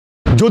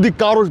যদি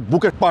কারোর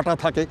বুকে পাটা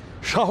থাকে,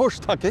 সাহস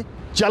থাকে,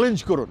 চ্যালেঞ্জ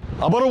করুন।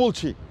 আবারও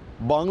বলছি,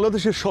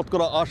 বাংলাদেশের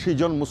শতকরা ৮০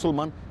 জন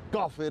মুসলমান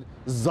কাফের,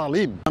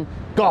 জালিম,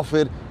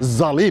 কাফের,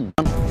 জালিম,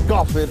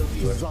 কাফের।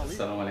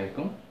 আসসালামু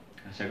আলাইকুম,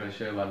 আশা করি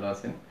সবাই ভালো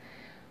আছেন।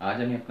 আজ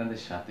আমি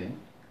আপনাদের সাথে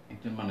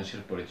একজন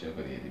মানুষের পরিচয়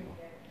করিয়ে দিব।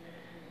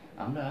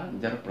 আমরা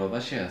যারা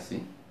প্রবাসে আছি,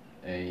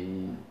 এই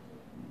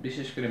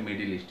বিশেষ করে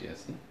মিডিল ইস্টে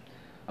আছি,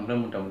 আমরা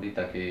মোটামুটি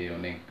তাকে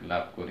অনেক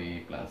লাভ করি।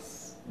 প্লাস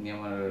উনি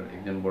আমার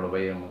একজন বড়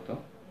ভাইয়ের মতো,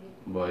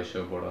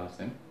 বয়সেও বড়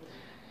আছেন।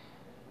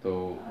 তো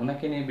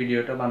ওনাকে নিয়ে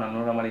ভিডিওটা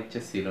বানানোর আমার ইচ্ছে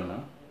ছিল না,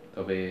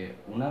 তবে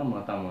ওনার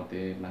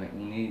মতামতে মানে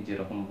উনি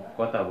যেরকম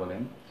কথা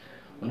বলেন,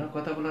 ওনার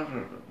কথা বলার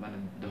মানে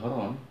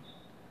ধরন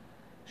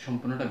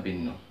সম্পূর্ণটা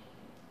ভিন্ন।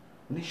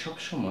 উনি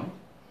সবসময়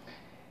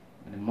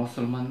মানে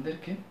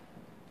মুসলমানদেরকে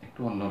একটু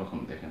অন্যরকম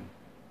দেখেন।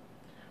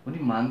 উনি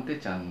মানতে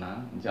চান না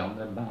যে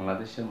আমরা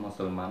বাংলাদেশের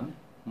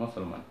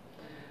মুসলমান।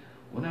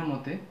 ওনার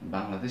মতে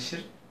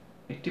বাংলাদেশের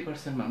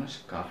 80% মানুষ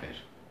কাফের।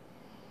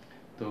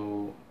 তো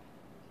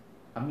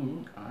আমি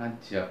আজ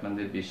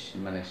আপনাদের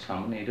মানে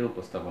সামনে এটা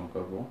উপস্থাপন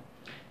করব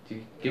যে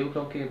কেউ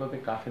কাউকে এভাবে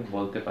কাফের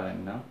বলতে পারেন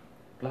না।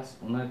 প্লাস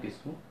ওনার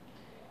কিছু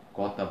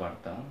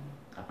কথাবার্তা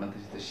আপনাদের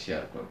সাথে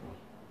শেয়ার করব।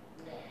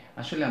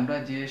 আসলে আমরা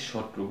যে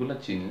শত্রুগুলো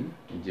চিনি,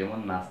 যেমন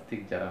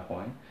নাস্তিক যারা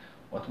হয়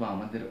অথবা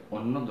আমাদের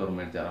অন্য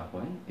ধর্মের যারা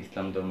হয়,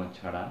 ইসলাম ধর্ম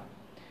ছাড়া,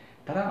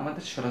 তারা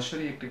আমাদের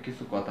সরাসরি একটা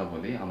কিছু কথা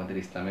বলে আমাদের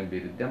ইসলামের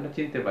বিরুদ্ধে। আমরা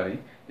চিনতে পারি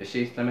যে সে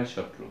ইসলামের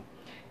শত্রু,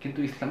 কিন্তু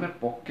ইসলামের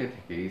পক্ষে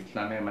থেকে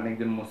ইসলামের মানে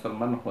একজন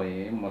মুসলমান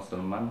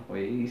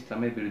হয়ে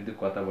ইসলামের বিরুদ্ধে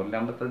কথা বললে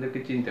আমরা তাদেরকে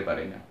চিনতে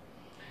পারি না,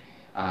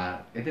 আর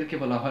এদেরকে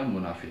বলা হয়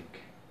মুনাফিক।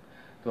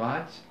 তো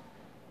আজ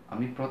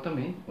আমি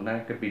প্রথমে ওনার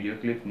একটা ভিডিও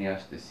ক্লিপ নিয়ে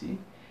আসতেছি,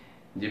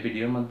 যে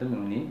ভিডিওর মাধ্যমে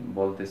উনি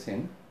বলতেছেন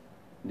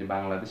যে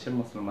বাংলাদেশের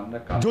মুসলমানরা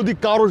যদি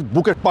কারোর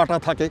বুকে পাটা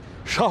থাকে,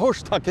 সাহস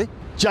থাকে,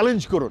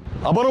 চ্যালেঞ্জ করুন।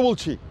 আবারও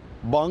বলছি,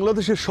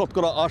 বাংলাদেশের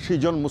শতকরা ৮০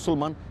 জন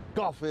মুসলমান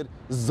কাফের,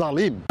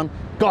 জালিম,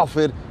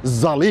 কাফের,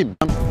 জালিম,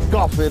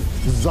 কাফের,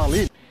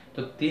 জালিম।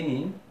 তো তিনি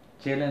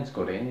চ্যালেঞ্জ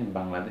করে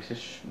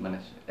বাংলাদেশের মানে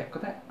এক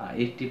কথায়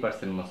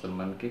 80%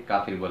 মুসলমানকে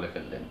কাফির বলে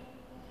ফেললেন।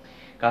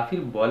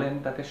 কাফির বলেন,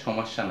 তাতে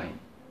সমস্যা নাই,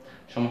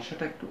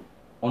 সমস্যাটা একটু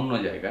অন্য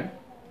জায়গায়।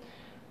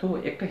 তো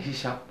একটা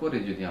হিসাব করে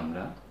যদি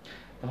আমরা,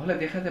 তাহলে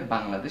দেখা যায়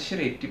বাংলাদেশের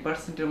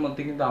 80%-এর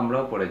মধ্যে কিন্তু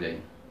আমরাও পড়ে যাই।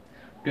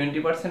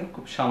 20%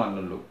 খুব সামান্য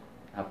লোক।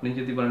 আপনি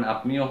যদি বলেন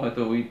আপনিও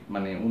হয়তো ওই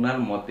মানে উনার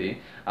মতে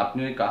আপনি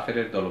ওই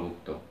কাফেরের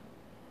দলভুক্ত,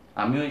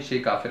 আমিও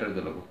সেই কাফেরের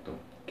দলভুক্ত।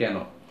 কেন?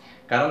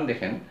 কারণ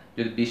দেখেন,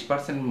 যদি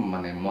 20%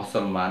 মানে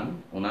মুসলমান,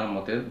 ওনার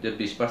মতে যে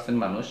 20%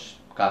 মানুষ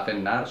কাফের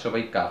না,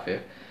 সবাই কাফের,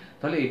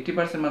 তাহলে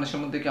 80% মানুষের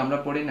মধ্যে কি আমরা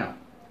পড়ি না?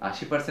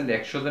 80%,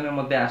 100 জনের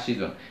মধ্যে 80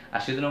 জন,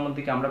 80 জনের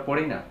মধ্যে কি আমরা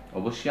পড়ি না?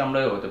 অবশ্যই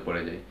আমরাও হয়তো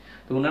পড়ে যাই।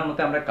 তো উনার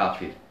মতে আমরা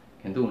কাফির,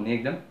 কিন্তু উনি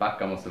একজন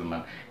পাক্কা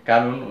মুসলমান।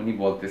 কারণ উনি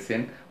বলতেছেন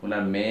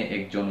উনার মেয়ে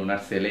একজন,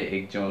 উনার ছেলে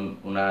একজন,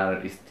 উনার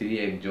স্ত্রী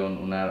একজন,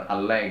 উনার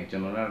আল্লাহ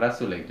একজন, উনার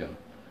রাসূল একজন,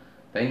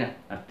 তাই না?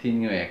 আর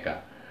তিনিও একা।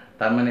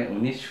 তার মানে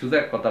উনি সোজা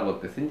কথা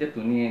বলতেছেন যে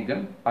তুমি একজন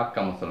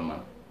পাক্কা মুসলমান।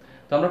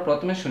 তো আমরা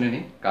প্রথমে শুনে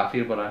নিই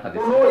কাফির বলার হাদিস।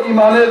 কোন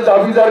ইমানের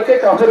দাবিদারকে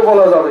কাফের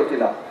বলা যাবে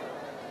কিনা?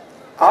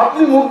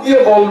 আপনি মুখ দিয়ে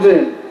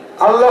বলবেন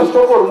আল্লাহ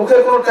শকর,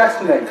 মুখের কোনো ট্যাক্স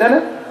নেই, তাই না?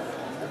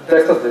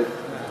 ট্যাক্স আছে,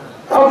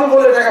 আপনি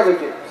বলে টাকা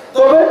থেকে।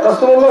 তবে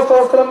রাসূলুল্লাহ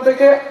সাল্লাল্লাহু আলাইহি ওয়াসাল্লাম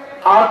থেকে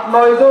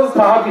 ৮-৯ জন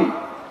সাহাবী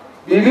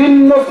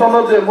বিভিন্ন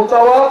সনদে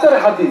মুতাওয়াতির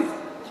হাদিস,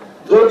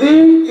 যদি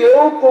কেউ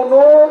কোন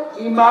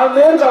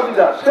ইমানের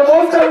দাবিদার, সে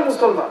বলছে আমি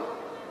মুসলমান,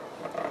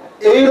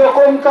 এই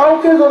রকম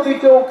কাউকে যদি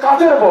কেউ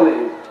কাফের বলে,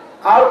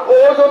 আর ও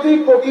যদি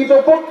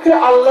প্রকৃতপক্ষে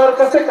আল্লাহর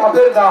কাছে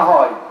কাফের না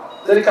হয়,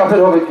 তাহলে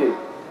কাফের হবে কে?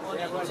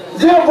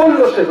 যে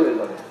বললো সে হয়ে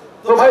যাবে।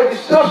 তো ভাই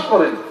বিশ্বাস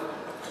করেন,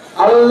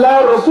 আল্লাহ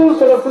রাসূল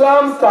সাল্লাল্লাহু আলাইহি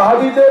ওয়াসাল্লাম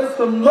সাহাবীদের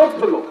সুন্নাত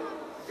হলো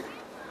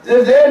যে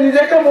যে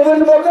নিজেকে মুমিন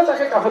বলবে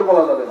তাকে কাফের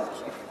বলা যাবে না।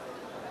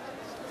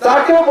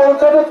 তাকে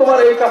বলতে হবে তোমার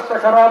এই কাজটা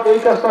খারাপ, এই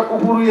কাজটা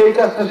কুফরি, এই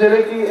কাজটা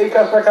শিরকি, এই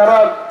কাজটা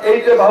খারাপ,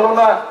 এইটা ভালো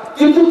না,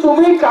 কিন্তু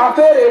তুমি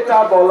কাফের এটা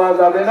বলা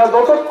যাবে না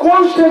যতক্ষণ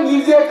সে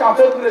নিজে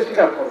কাফের বলে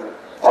স্বীকার করবে,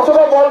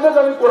 অথবা বলবে যে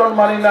আমি কোরআন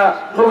মানি না,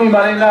 নবী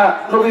মানি না,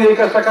 নবীর এই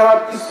কাজটা খারাপ।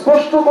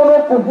 স্পষ্ট কোনো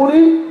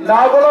কুফরি না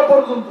বলা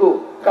পর্যন্ত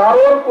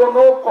কারোর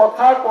কোনো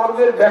কথা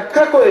কর্মের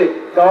ব্যাখ্যা করে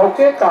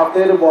কাউকে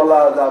কাফের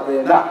বলা যাবে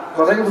না।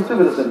 কথা কি বুঝতে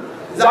পেরেছেন?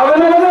 যাবে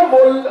না মানে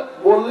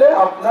বললে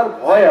আপনার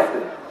ভয় আছে,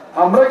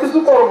 আমরা কিছু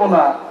করবো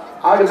না,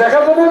 আগে দেখা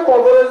যাবে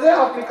কবরে যে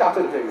আপনি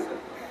কাফের হয়ে গেছেন।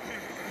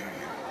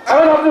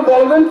 এখন আপনি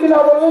বলবেন কি না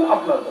বলবেন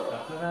আপনার ব্যাপার।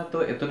 আপনারা তো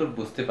এতটুকু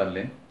বুঝতে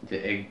পারলেন যে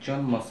একজন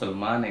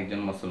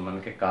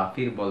মুসলমানকে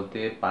কাফির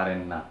বলতে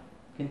পারেন না,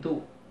 কিন্তু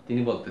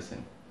তিনি বলতেছেন।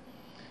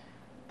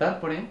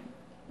 তারপরে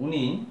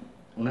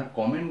উনার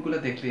কমেন্টগুলো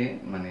দেখলে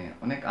মানে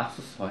অনেক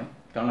আফসোস হয়,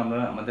 কারণ আমরা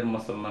আমাদের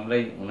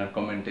মুসলমানরাই উনার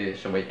কমেন্টে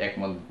সবাই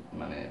একমত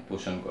মানে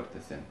পোষণ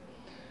করতেছেন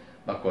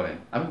বা করেন।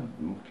 আমি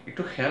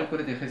একটু খেয়াল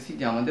করে দেখেছি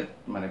যে আমাদের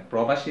মানে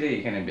প্রবাসীরাই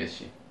এখানে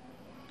বেশি।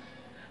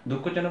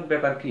 দুঃখজনক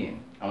ব্যাপার কি,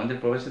 আমাদের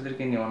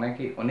প্রবাসীদেরকে নিয়ে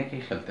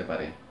অনেকেই খেলতে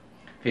পারে।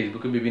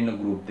 ফেসবুকে বিভিন্ন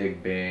গ্রুপ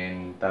দেখবেন,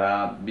 তারা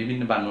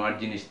বিভিন্ন বানোয়ার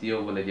জিনিস দিয়েও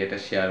বলে যে এটা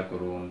শেয়ার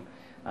করুন,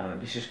 আর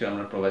বিশেষ করে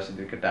আমরা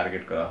প্রবাসীদেরকে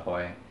টার্গেট করা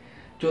হয়।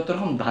 যত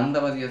রকম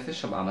ধান্দাবাজি আছে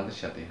সব আমাদের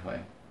সাথেই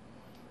হয়।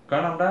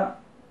 কারণ আমরা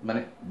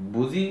মানে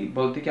বুঝি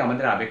বলতে কি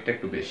আমাদের আবেগটা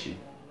একটু বেশি,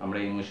 আমরা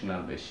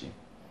ইমোশনাল বেশি।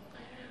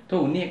 তো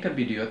উনি একটা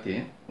ভিডিওতে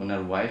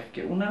ওনার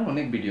ওয়াইফকে, ওনার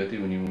অনেক ভিডিওতে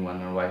উনি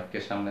ওনার ওয়াইফকে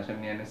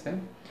সামনাসামনি এনেছেন,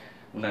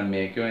 ওনার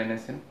মেয়েকেও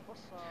এনেছেন।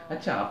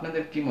 আচ্ছা,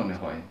 আপনাদের কি মনে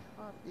হয়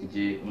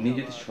যে উনি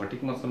যদি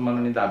সঠিক মুসলমান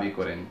উনি দাবি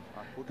করেন,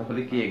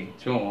 তাহলে কি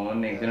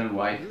একজনের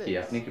ওয়াইফকে,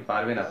 আপনি কি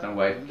পারবেন আপনার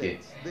ওয়াইফকে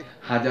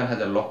হাজার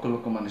হাজার লক্ষ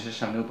লক্ষ মানুষের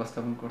সামনে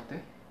উপস্থাপন করতে?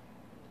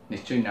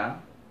 নিশ্চয়ই না।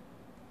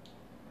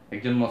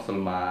 একজন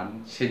মুসলমান,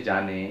 সে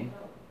জানে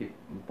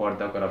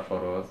পর্দা করা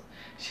ফরজ,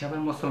 সে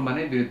আবার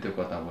মুসলমানের বিরুদ্ধে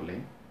কথা বলে।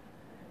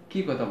 কি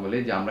কথা বলে?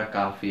 যে আমরা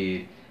কাফির,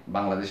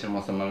 বাংলাদেশের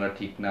মুসলমানরা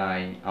ঠিক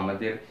নাই।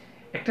 আমাদের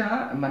একটা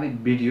মানে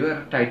ভিডিওর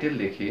টাইটেল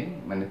দেখে,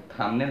 মানে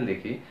থাম্বনেল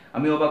দেখে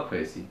আমি অবাক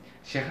হয়েছি।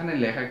 সেখানে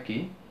লেখা কি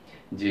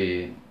যে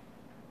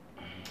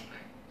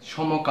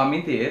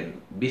সমকামীদের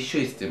বিশ্ব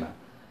ইজতেমা।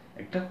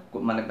 একটা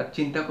মানে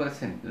চিন্তা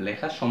করেছেন,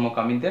 লেখা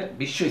সমকামীদের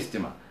বিশ্ব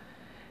ইজতেমা।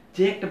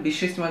 যে একটা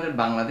বিশ্ব ইজতেমাদের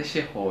বাংলাদেশে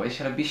হয়,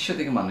 সারা বিশ্ব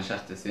থেকে মানুষ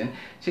আসতেছেন,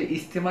 সেই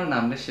ইজতেমার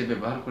নামটা সে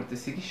ব্যবহার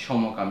করতেছে কি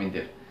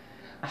সমকামীদের।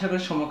 আশা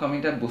করি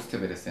সমকামীটা বুঝতে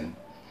পেরেছেন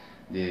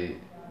যে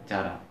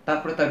যারা।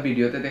 তারপরে তার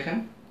ভিডিওতে দেখেন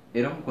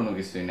এরকম কোনো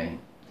কিছুই নাই,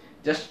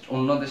 জাস্ট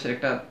অন্য দেশের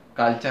একটা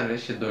কালচারে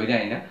সে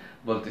দৈরাই না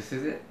বলতেছে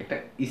যে একটা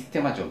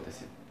ইজতেমা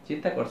চলতেছে।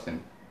 চিন্তা করছেন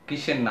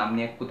কিসের নাম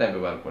নিয়ে কোথায়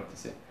ব্যবহার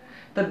করতেছে।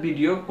 তার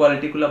ভিডিও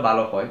কোয়ালিটিগুলো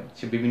ভালো হয়,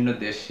 সে বিভিন্ন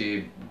দেশে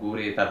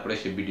ঘুরে তারপরে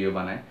সে ভিডিও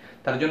বানায়,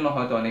 তার জন্য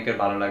হয়তো অনেকের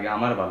ভালো লাগে,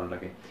 আমার ভালো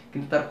লাগে।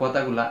 কিন্তু তার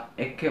কথাগুলা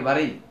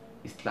একেবারেই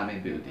ইসলামের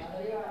বিরোধী,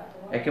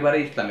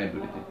 একেবারেই ইসলামের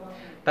বিরোধী।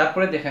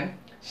 তারপরে দেখেন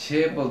সে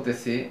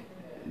বলতেছে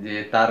যে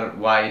তার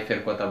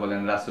ওয়াইফের কথা বলেন,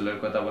 রাসূলের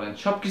কথা বলেন,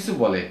 সবকিছু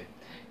বলে,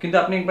 কিন্তু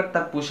আপনি একবার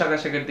তার পোশাক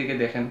আশাকের দিকে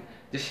দেখেন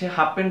যে সে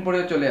হাফ প্যান্ট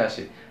পরেও চলে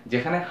আসে,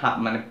 যেখানে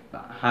মানে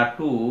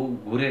হাঁটু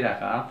ঘুরে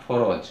রাখা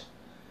ফরজ।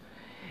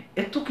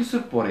 এত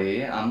কিছুর পরে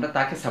আমরা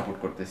তাকে সাপোর্ট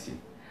করতেছি,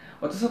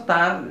 অথচ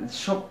তার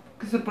সব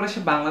কিছুর পরে সে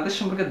বাংলাদেশ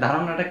সম্পর্কে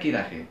ধারণাটা কি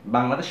রাখে,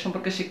 বাংলাদেশ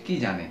সম্পর্কে সে কি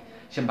জানে?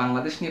 সে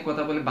বাংলাদেশ নিয়ে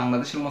কথা বলে,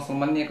 বাংলাদেশের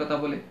মুসলমান নিয়ে কথা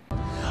বলে।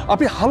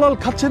 আপনি হালাল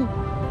খাচ্ছেন,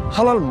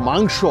 হালাল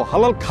মাংস,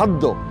 হালাল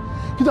খাদ্য,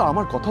 কিন্তু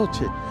আমার কথা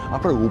হচ্ছে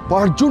আপনার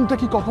উপার্জনটা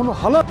কি কখনো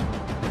হালাল?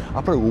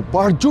 আপনার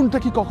উপার্জনটা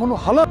কি কখনো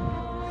হালাল?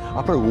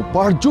 আপনার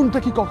উপার্জনটা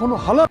কি কখনো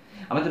হালাল?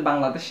 আমাদের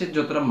বাংলাদেশের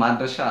যতটা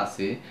মাদ্রাসা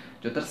আছে,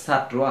 যতটা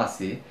ছাত্র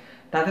আছে,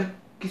 তাদের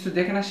কিছু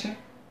দেখে না।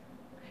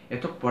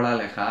 এত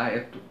পড়ালেখা,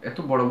 এত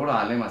বড় বড়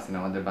আলেম আছেন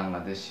আমাদের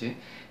বাংলাদেশে,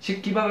 সে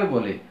কিভাবে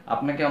বলে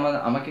আপনাকে,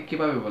 আমাকে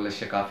কিভাবে বলে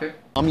সে কাফের?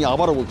 আমি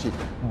আবারও বলছি,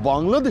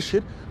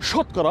 বাংলাদেশের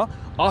শতকরা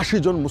 80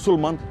 জন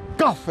মুসলমান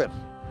কাফের,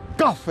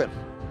 কাফের,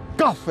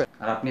 কাফের।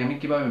 আর আপনি আমি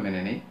কিভাবে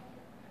মেনে নেই?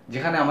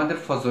 যেখানে আমাদের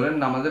ফজরের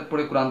নামাজের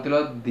পরে কোরআন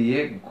তিলাওয়াত দিয়ে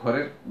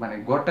ঘরের মানে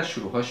ঘরটা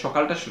শুরু হয়,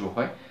 সকালটা শুরু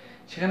হয়,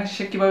 সেখানে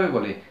সে কিভাবে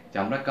বলে যে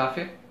আমরা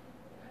কাফের?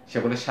 সে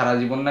বলে সারা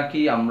জীবন নাকি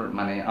আমরা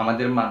মানে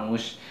আমাদের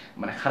মানুষ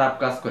মানে খারাপ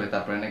কাজ করে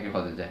তারপরে নাকি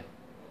হজে যায়।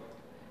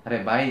 আরে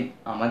ভাই,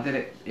 আমাদের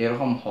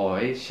এরকম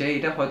হয়, সে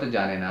এটা হয়তো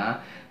জানে না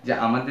যে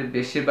আমাদের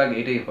বেশিরভাগ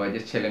এটাই হয়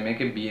যে ছেলে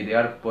মেয়েকে বিয়ে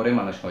দেওয়ার পরে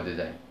মানুষ হজে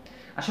যায়।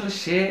 আসলে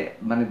সে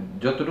মানে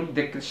যতটুকু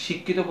দেখতে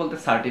শিক্ষিত, বলতে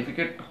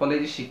সার্টিফিকেট হলে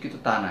যে শিক্ষিত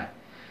তা নয়,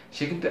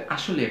 সে কিন্তু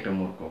আসলে একটা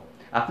মূর্খ।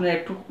 আপনারা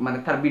একটু মানে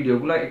তার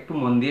ভিডিওগুলো একটু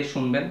মন দিয়ে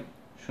শুনবেন,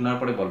 শোনার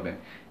পরে বলবেন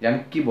যে আমি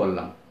কি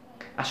বললাম।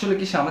 আসলে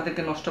কি সে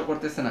আমাদেরকে নষ্ট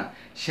করতেছে না?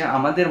 সে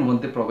আমাদের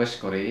মধ্যে প্রবেশ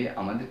করে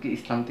আমাদেরকে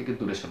ইসলাম থেকে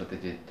দূরে সরাতে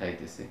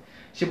চাইতেছে।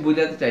 সে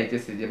বোঝাতে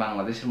চাইতেছে যে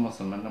বাংলাদেশের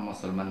মুসলমানরা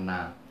মুসলমান না,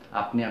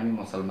 আপনি আমি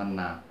মুসলমান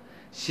না।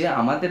 সে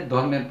আমাদের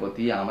ধর্মের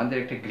প্রতি আমাদের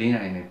একটা ঘৃণা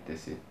এনে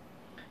দিতেছে,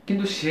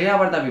 কিন্তু সে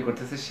আবার দাবি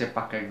করতেছে সে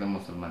পাক্কা একদম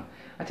মুসলমান।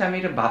 আচ্ছা, আমি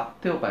এটা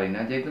ভাবতেও পারি না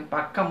যে একদম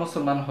পাক্কা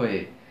মুসলমান হয়ে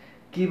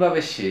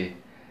কিভাবে সে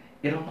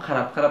এরকম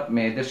খারাপ খারাপ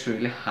মেয়েদের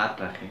শরীরে হাত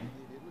রাখে,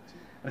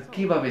 আর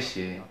কিভাবে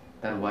সে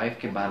তার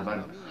ওয়াইফকে বারবার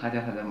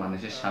হাজার হাজার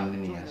মানুষের সামনে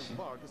নিয়ে আসে।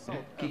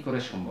 কি করে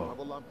সম্ভব?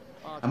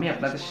 আমি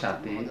আপনাদের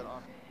সাথে,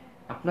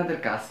 আপনাদের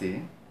কাছে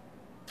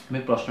আমি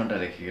প্রশ্নটা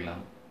রেখে গেলাম,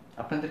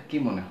 আপনাদের কি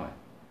মনে হয়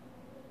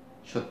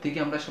সত্যি কি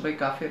আমরা সবাই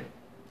কাফের?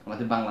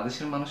 আমাদের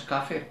বাংলাদেশের মানুষ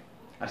কাফের?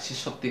 আর সে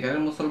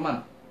সত্যিকারের মুসলমান?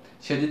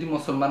 সে যদি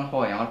মুসলমান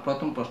হয়, আমার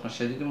প্রথম প্রশ্ন,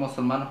 সে যদি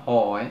মুসলমান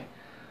হয়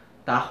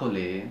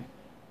তাহলে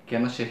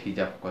কেন সে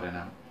হিজাব করে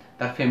না?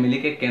 তার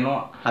ফ্যামিলিকে কেন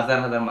হাজার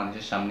হাজার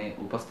মানুষের সামনে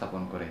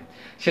উপস্থাপন করে?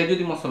 সে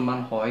যদি মুসলমান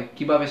হয়,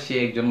 কিভাবে সে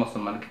একজন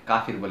মুসলমানকে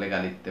কাফির বলে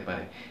গালি দিতে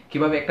পারে?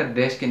 কিভাবে একটা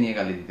দেশকে নিয়ে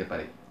গালি দিতে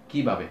পারে?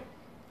 কিভাবে?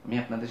 আমি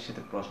আপনাদের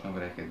সাথে প্রশ্ন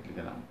করে রেখে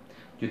গেলাম।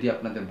 যদি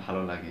আপনাদের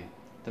ভালো লাগে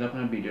তাহলে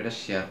আপনারা ভিডিওটা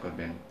শেয়ার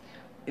করবেন।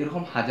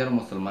 এরকম হাজারো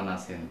মুসলমান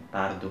আছেন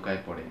তার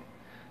ধোঁকায় পড়ে,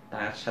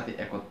 তার সাথে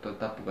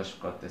একত্রতা প্রকাশ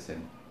করতেছেন।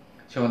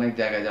 সে অনেক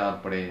জায়গায় যাওয়ার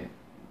পরে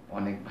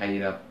অনেক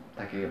ভাইয়েরা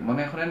তাকে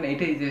মনে করেন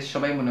এটাই যে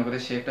সবাই মনে করে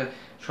সে একটা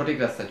সঠিক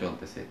রাস্তা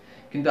চলতেছে,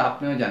 কিন্তু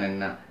আপনিও জানেন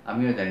না,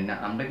 আমিও জানি না।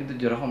 আমরা কিন্তু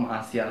যেরকম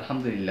আছি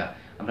আলহামদুলিল্লাহ,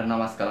 আমরা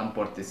নামাজ কালাম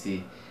পড়তেছি,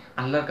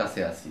 আল্লাহর কাছে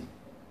আছি,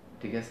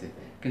 ঠিক আছে,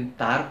 কিন্তু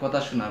তার কথা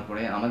শোনার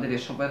পরে আমাদের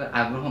এসবের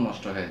আগ্রহ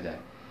নষ্ট হয়ে যায়।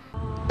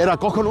 এরা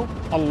কখনো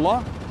আল্লাহ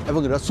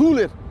এবং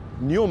রাসূলের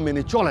নিয়ম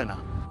মেনে চলে না।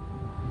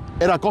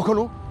 এরা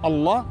কখনো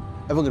আল্লাহ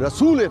এবং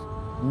রাসূলের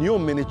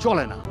নিয়ম মেনে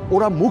চলে না।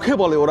 ওরা মুখে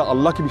বলে ওরা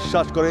আল্লাহকে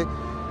বিশ্বাস করে,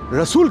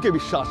 রাসূলকে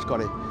বিশ্বাস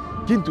করে,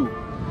 কিন্তু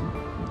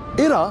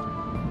এরা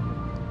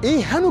এই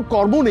হেন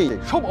কর্ম নেই,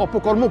 সব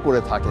অপকর্ম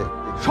করে থাকে,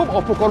 সব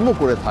অপকর্ম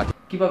করে থাকে।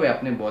 কিভাবে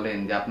আপনি বলেন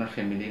যে আপনার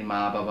ফ্যামিলির মা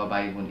বাবা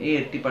ভাই বোন এই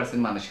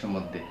 80% মানুষের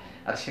মধ্যে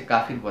আর সে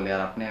কাফির বলে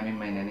আর আপনি আমি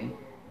মাইনে নেই?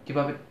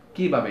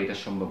 কিভাবে এটা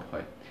সম্ভব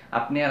হয়?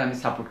 আপনি আর আমি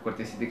সাপোর্ট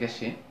করতেছি দেখে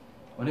সে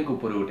অনেক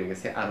উপরে উঠে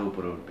গেছে, আরো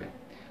উপরে উঠবে।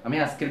 আমি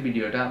আজকের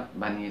ভিডিওটা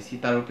বানিয়েছি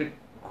তার উপরে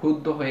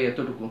ক্ষুব্ধ হয়ে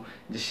এতটুকু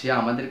যে সে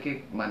আমাদেরকে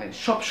মানে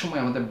সব সময়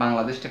আমাদের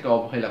বাংলাদেশটাকে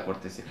অবহেলা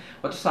করতেছে,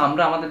 অথচ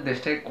আমরা আমাদের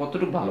দেশটাকে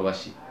কতটুকু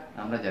ভালোবাসি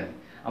আমরা জানি।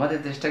 আমাদের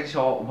দেশটাকে সে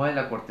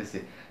অবহেলা করতেছে।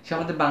 সে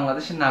আমাদের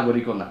বাংলাদেশের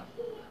নাগরিকও না,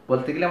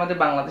 বলতে গেলে আমাদের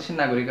বাংলাদেশের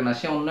নাগরিক না,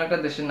 সে অন্য একটা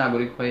দেশের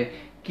নাগরিক হয়ে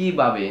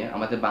কিভাবে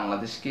আমাদের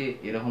বাংলাদেশকে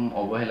এরকম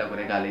অবহেলা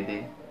করে গালি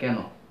দেয় কেন?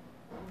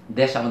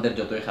 দেশ আমাদের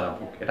যতই খারাপ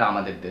হোক, এটা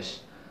আমাদের দেশ,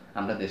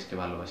 আমরা দেশকে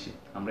ভালোবাসি,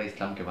 আমরা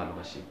ইসলামকে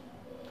ভালোবাসি।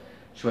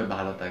 সবাই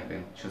ভালো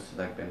থাকবেন, সুস্থ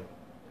থাকবেন।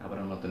 আবার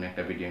নতুন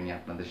একটা ভিডিও নিয়ে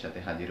আপনাদের সাথে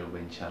হাজির হবো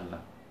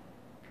ইনশাআল্লাহ।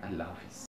 আল্লাহ হাফিজ।